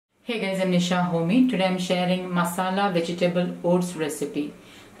Hey guys, I'm Nisa Homey. Today I'm sharing masala vegetable oats recipe.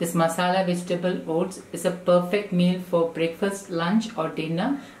 This masala vegetable oats is a perfect meal for breakfast, lunch or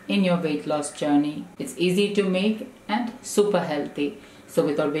dinner in your weight loss journey. It's easy to make and super healthy. So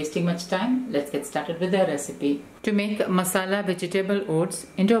without wasting much time, let's get started with the recipe. To make masala vegetable oats,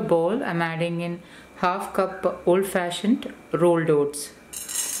 into a bowl I'm adding in half cup old-fashioned rolled oats.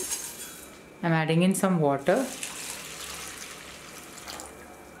 I'm adding in some water.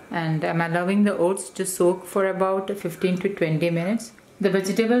 And I'm allowing the oats to soak for about 15 to 20 minutes. The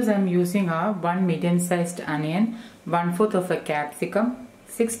vegetables I'm using are 1 medium-sized onion, 1/4 of a capsicum,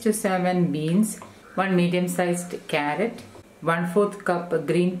 6 to 7 beans, 1 medium-sized carrot, 1/4 cup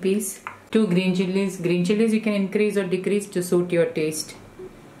green peas, 2 green chilies. Green chilies you can increase or decrease to suit your taste.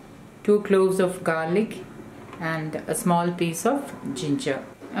 2 cloves of garlic and a small piece of ginger.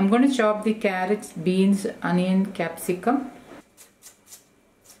 I'm going to chop the carrots, beans, onion, capsicum.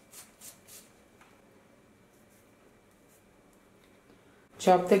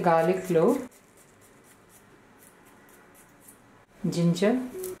 Chop the garlic clove, ginger,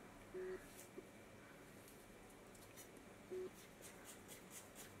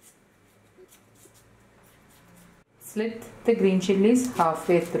 slit the green chilies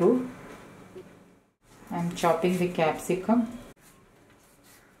halfway through. I'm chopping the capsicum,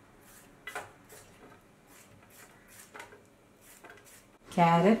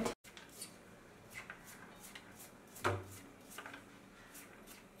 carrot,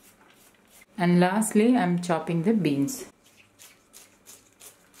 and lastly I'm chopping the beans.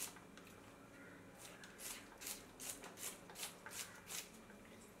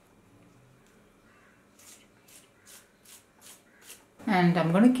 And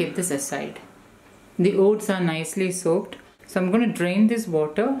I'm going to keep this aside. The oats are nicely soaked, so I'm going to drain this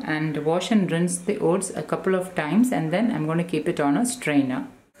water and wash and rinse the oats a couple of times, and then I'm going to keep it on a strainer.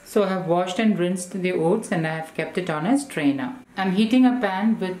 So I have washed and rinsed the oats and I have kept it on a strainer. I'm heating a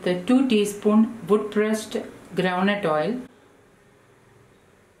pan with 2 teaspoons wood pressed groundnut oil.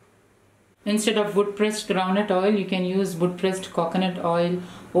 Instead of wood pressed groundnut oil, you can use wood pressed coconut oil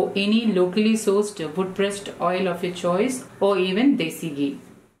or any locally sourced wood pressed oil of your choice, or even desi ghee.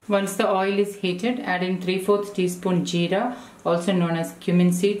 Once the oil is heated, add in 3/4 teaspoon jeera, also known as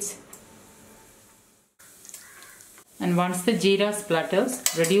cumin seeds. And once the jeera splutters,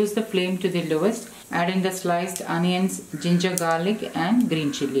 reduce the flame to the lowest. Add in the sliced onions, ginger, garlic and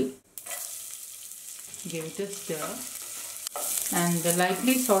green chili. Give it a stir. And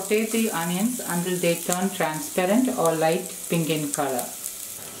lightly saute the onions until they turn transparent or light pink in color.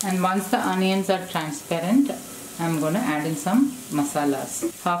 And once the onions are transparent, I'm going to add in some masalas.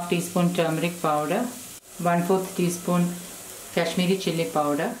 Half teaspoon turmeric powder, 1/4 teaspoon Kashmiri chili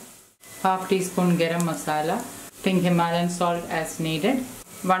powder, half teaspoon garam masala, pink Himalayan salt as needed,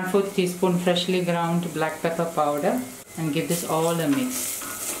 1/4 teaspoon freshly ground black pepper powder, and give this all a mix.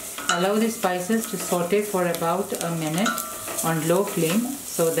 Allow the spices to saute for about a minute on low flame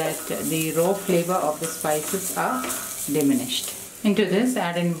so that the raw flavor of the spices are diminished. Into this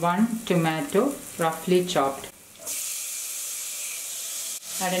add in 1 tomato roughly chopped.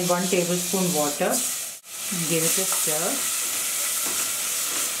 Add in 1 tablespoon water and give it a stir.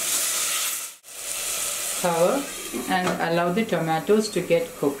 Cover and allow the tomatoes to get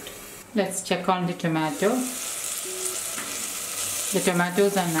cooked. Let's check on the tomato. The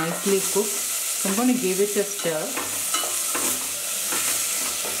tomatoes are nicely cooked. So I'm going to give it a stir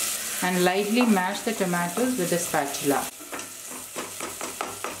and lightly mash the tomatoes with a spatula.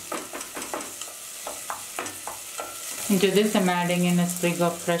 Into this I'm adding in a sprig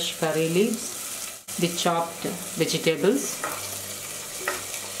of fresh curry leaves, the chopped vegetables,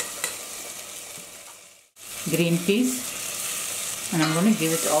 green peas, and I'm going to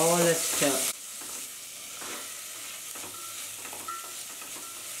give it all a stir.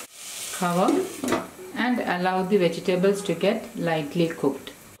 Cover and allow the vegetables to get lightly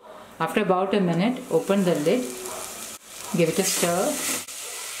cooked. After about a minute, open the lid, give it a stir,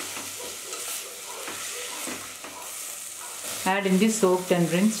 add in the soaked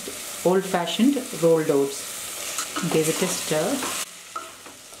and rinsed old-fashioned rolled oats, give it a stir.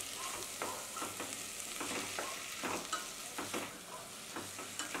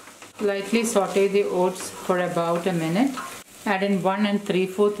 Lightly saute the oats for about a minute. Add in 1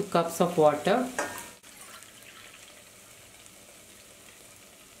 3/4 cups of water.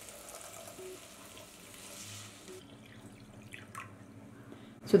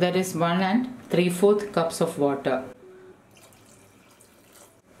 So that is 1 3/4 cups of water.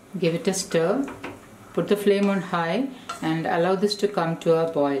 Give it a stir. Put the flame on high and allow this to come to a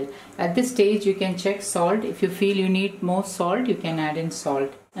boil. At this stage you can check salt. If you feel you need more salt, you can add in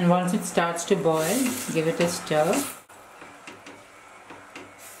salt. And once it starts to boil, give it a stir.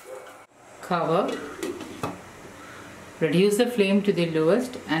 Cover. Reduce the flame to the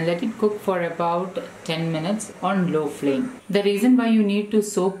lowest and let it cook for about 10 minutes on low flame. The reason why you need to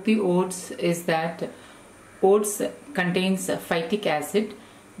soak the oats is that oats contains phytic acid,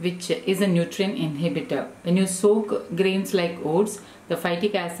 which is a nutrient inhibitor. When you soak grains like oats, the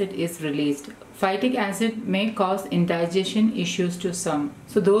phytic acid is released. Phytic acid may cause indigestion issues to some.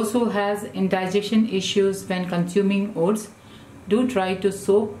 So those who has indigestion issues when consuming oats, do try to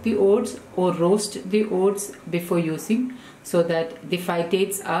soak the oats or roast the oats before using so that the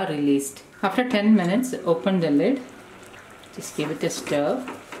phytates are released. After 10 minutes, open the lid. Just give it a stir.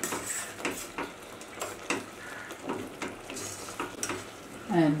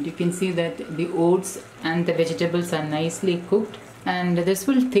 And you can see that the oats and the vegetables are nicely cooked, and this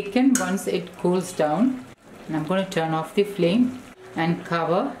will thicken once it cools down. And I'm going to turn off the flame and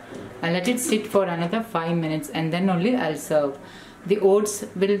cover and let it sit for another 5 minutes, and then only I'll serve. The oats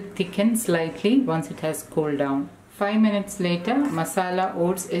will thicken slightly once it has cooled down. 5 minutes later, masala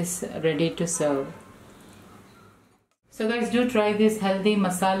oats is ready to serve. So guys, do try this healthy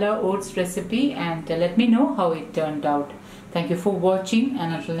masala oats recipe and let me know how it turned out. Thank you for watching,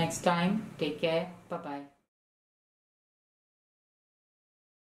 and until next time, take care. Bye bye.